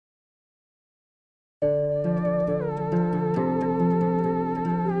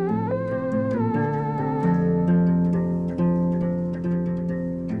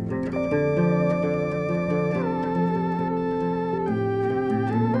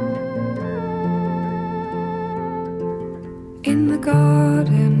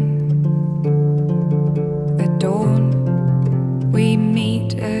garden at dawn. We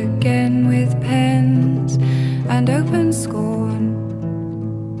meet again with pens and open scorn.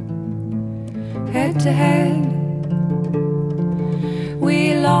 Head to head,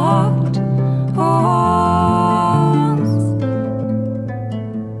 we locked arms.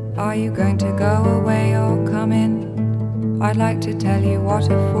 Are you going to go away or come in? I'd like to tell you what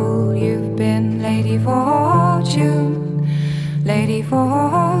a fool you've been, Lady Fortune, Lady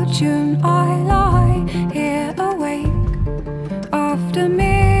Fortune. I lie here awake after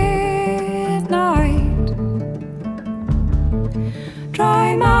midnight,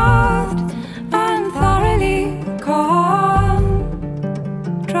 dry-mouthed and thoroughly contrite.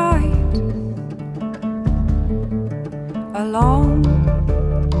 A long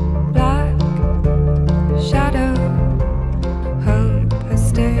black shadow, hope has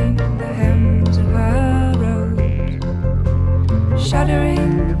stained the hems of her robe,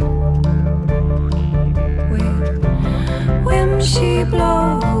 shuddering with whim she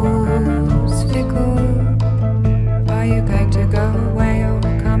blows fickle. Are you going to go away or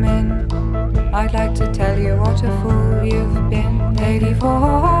come in? I'd like to tell you what a fool you've been, Lady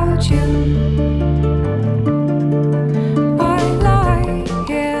Fortune. I lie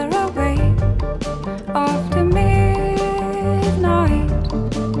here awake after midnight,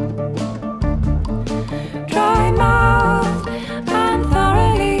 dry-mouthed and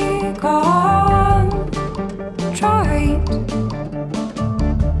thoroughly contrite.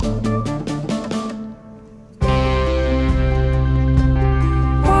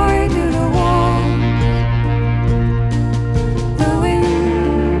 Why do the walls, the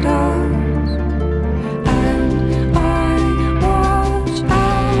windows, and I watch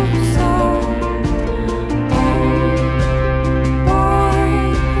outside? Oh, why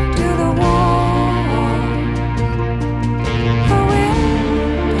do the walls, the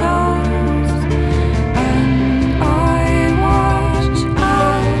windows, and I watch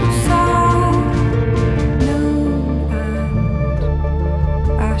outside? Noon and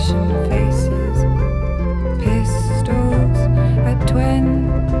ashen faces